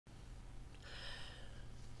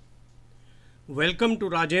Welcome to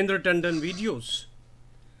Rajendra Tandon videos.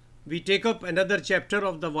 We take up another chapter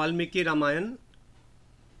of the Valmiki Ramayana.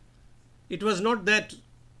 It was not that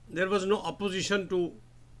there was no opposition to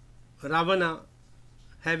Ravana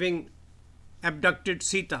having abducted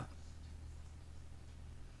Sita.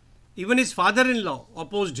 Even his father-in-law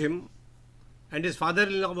opposed him, and his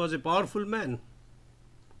father-in-law was a powerful man.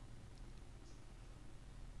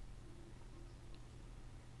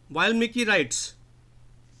 Valmiki writes,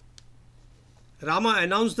 Rama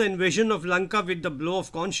announced the invasion of Lanka with the blow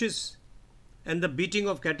of conches and the beating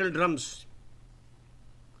of cattle drums.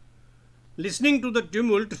 Listening to the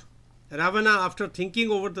tumult, Ravana, after thinking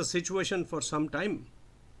over the situation for some time,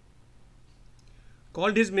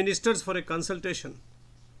 called his ministers for a consultation.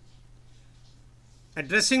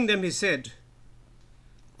 Addressing them, he said,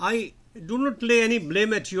 I do not lay any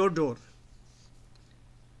blame at your door.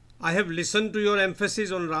 I have listened to your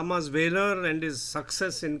emphasis on Rama's valor and his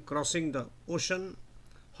success in crossing the ocean.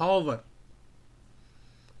 However,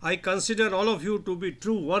 I consider all of you to be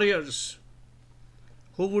true warriors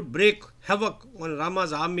who would break havoc on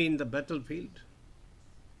Rama's army in the battlefield.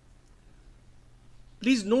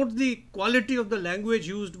 Please note the quality of the language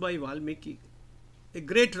used by Valmiki, a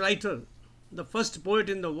great writer, the first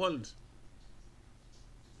poet in the world.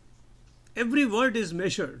 Every word is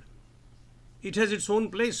measured. It has its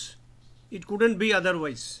own place. It couldn't be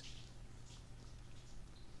otherwise.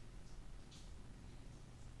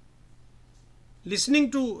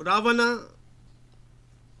 Listening to Ravana,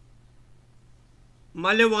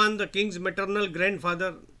 Malyavana, the king's maternal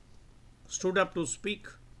grandfather, stood up to speak.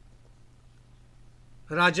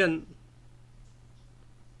 Rajan,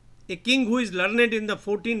 a king who is learned in the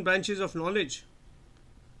 14 branches of knowledge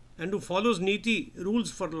and who follows niti,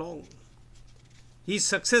 rules for long. He is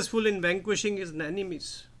successful in vanquishing his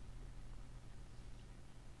enemies.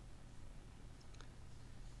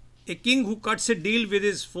 A king who cuts a deal with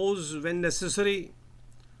his foes when necessary,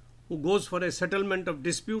 who goes for a settlement of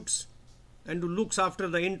disputes, and who looks after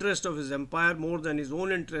the interest of his empire more than his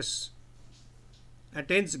own interests,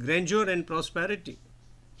 attains grandeur and prosperity.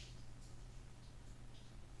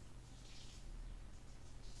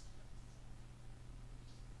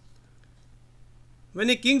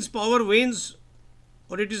 When a king's power wanes,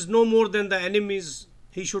 or it is no more than the enemy's,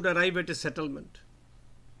 he should arrive at a settlement.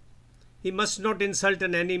 He must not insult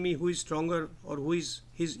an enemy who is stronger or who is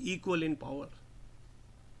his equal in power.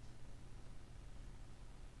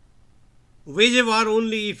 Wage a war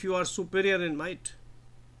only if you are superior in might.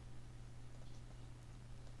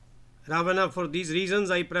 Ravana, for these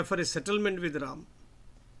reasons, I prefer a settlement with Ram.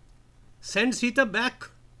 Send Sita back,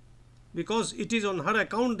 because it is on her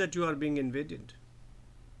account that you are being invaded.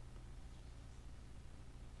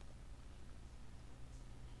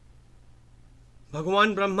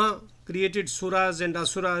 Bhagavan Brahma created suras and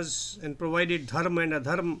asuras and provided dharma and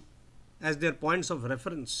adharma as their points of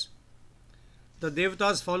reference. The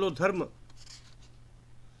devatas follow dharma,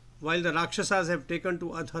 while the rakshasas have taken to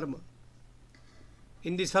adharma.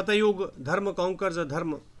 In the Satayuga, dharma conquers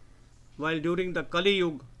adharma, while during the Kali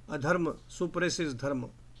Yuga, adharma suppresses dharma.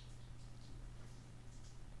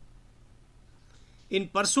 In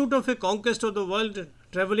pursuit of a conquest of the world,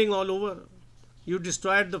 traveling all over, you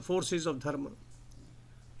destroyed the forces of dharma.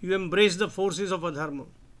 You embrace the forces of adharma.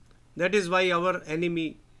 That is why our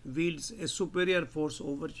enemy wields a superior force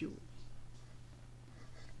over you.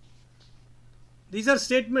 These are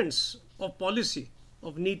statements of policy,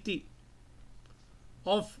 of niti,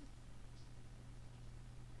 of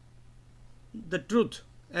the truth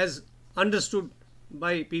as understood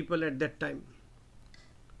by people at that time.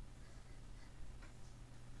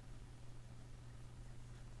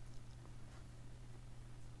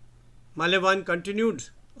 Malyavana continued,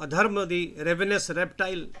 Adharma, the ravenous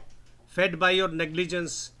reptile, fed by your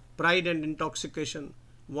negligence, pride and intoxication,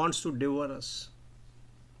 wants to devour us.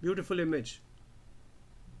 Beautiful image.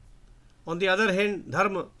 On the other hand,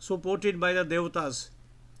 Dharma, supported by the devatas,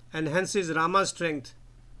 enhances Rama's strength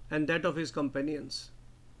and that of his companions.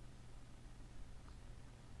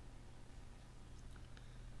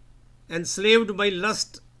 Enslaved by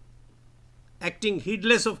lust, acting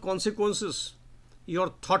heedless of consequences,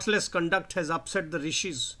 your thoughtless conduct has upset the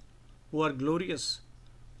rishis, who are glorious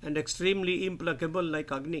and extremely implacable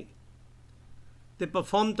like Agni. They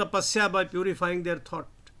perform tapasya by purifying their thought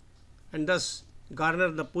and thus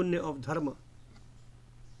garner the punya of dharma,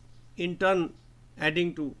 in turn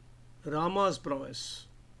adding to Rama's prowess.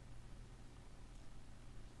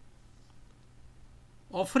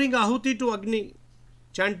 Offering ahuti to Agni,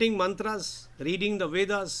 chanting mantras, reading the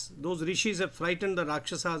Vedas, those rishis have frightened the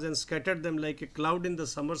Rakshasas and scattered them like a cloud in the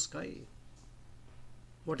summer sky.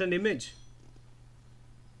 What an image!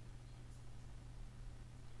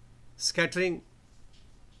 scattering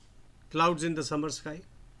clouds in the summer sky.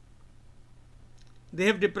 They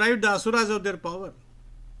have deprived the asuras of their power.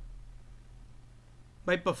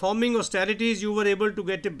 By performing austerities, you were able to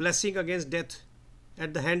get a blessing against death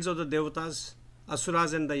at the hands of the devatas,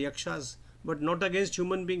 asuras and the yakshas, but not against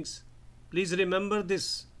human beings. Please remember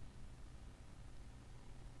this.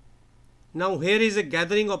 Now here is a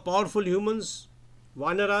gathering of powerful humans,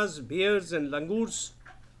 vanaras, bears and langurs.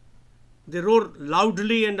 They roar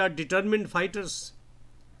loudly and are determined fighters.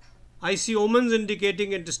 I see omens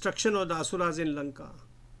indicating a destruction of the asuras in Lanka.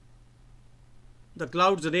 The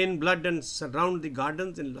clouds rain blood and surround the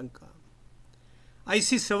gardens in Lanka. I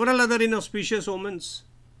see several other inauspicious omens.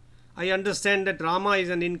 I understand that Rama is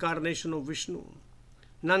an incarnation of Vishnu.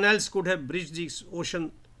 None else could have bridged this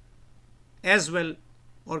ocean as well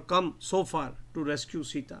or come so far to rescue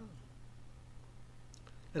Sita.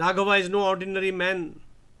 Raghava is no ordinary man.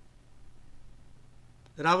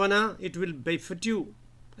 Ravana, it will befit you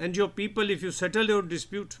and your people if you settle your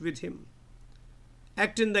dispute with him.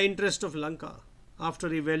 Act in the interest of Lanka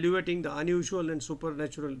after evaluating the unusual and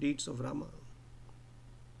supernatural deeds of Rama.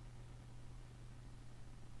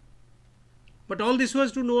 But all this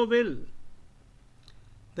was to no avail.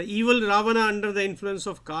 The evil Ravana, under the influence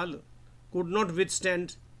of Kal, could not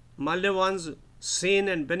withstand Malyavana's sane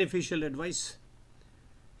and beneficial advice.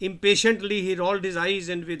 Impatiently he rolled his eyes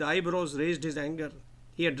and with eyebrows raised his anger.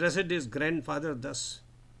 He addressed his grandfather thus: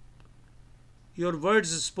 "Your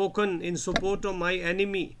words spoken in support of my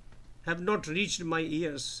enemy have not reached my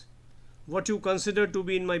ears. What you consider to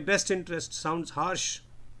be in my best interest sounds harsh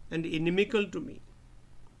and inimical to me.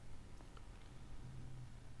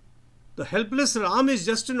 The helpless Ram is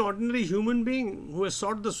just an ordinary human being who has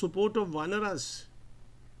sought the support of Vanaras.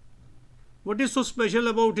 What is so special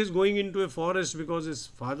about his going into a forest because his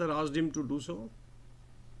father asked him to do so?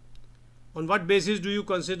 On what basis do you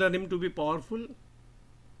consider him to be powerful?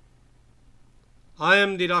 I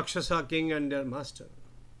am the Rakshasa king and their master,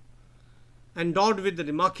 endowed with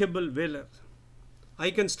remarkable valor.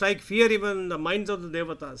 I can strike fear even in the minds of the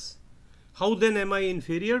devatas. How then am I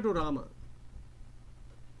inferior to Rama?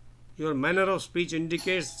 Your manner of speech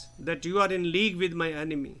indicates that you are in league with my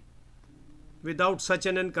enemy. Without such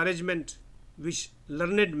an encouragement, which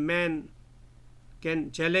learned man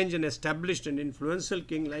can challenge an established and influential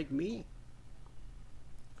king like me?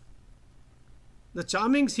 The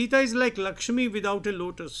charming Sita is like Lakshmi without a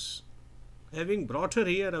lotus. Having brought her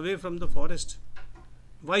here away from the forest,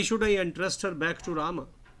 why should I entrust her back to Rama?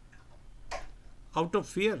 Out of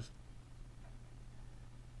fear.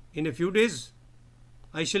 In a few days,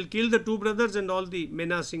 I shall kill the two brothers and all the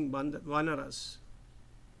menacing Vanaras.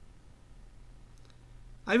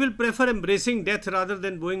 I will prefer embracing death rather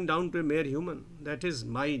than bowing down to a mere human. That is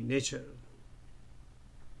my nature.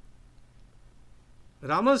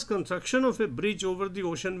 Rama's construction of a bridge over the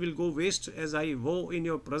ocean will go waste, as I vow in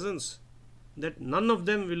your presence that none of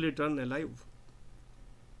them will return alive."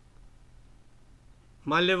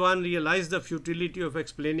 Malyavana realized the futility of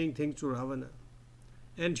explaining things to Ravana,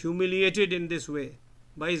 and humiliated in this way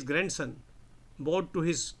by his grandson, bowed to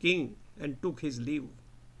his king and took his leave.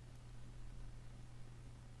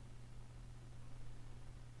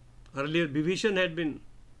 Earlier, Bibhishan had been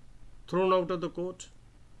thrown out of the court.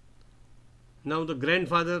 Now the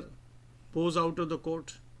grandfather goes out of the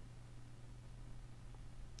court.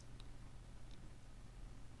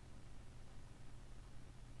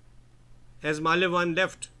 As Malyavana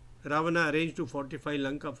left, Ravana arranged to fortify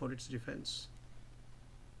Lanka for its defense.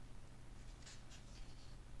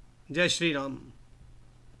 Jai Shri Ram,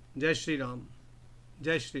 Jai Shri Ram,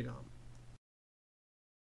 Jai Shri Ram.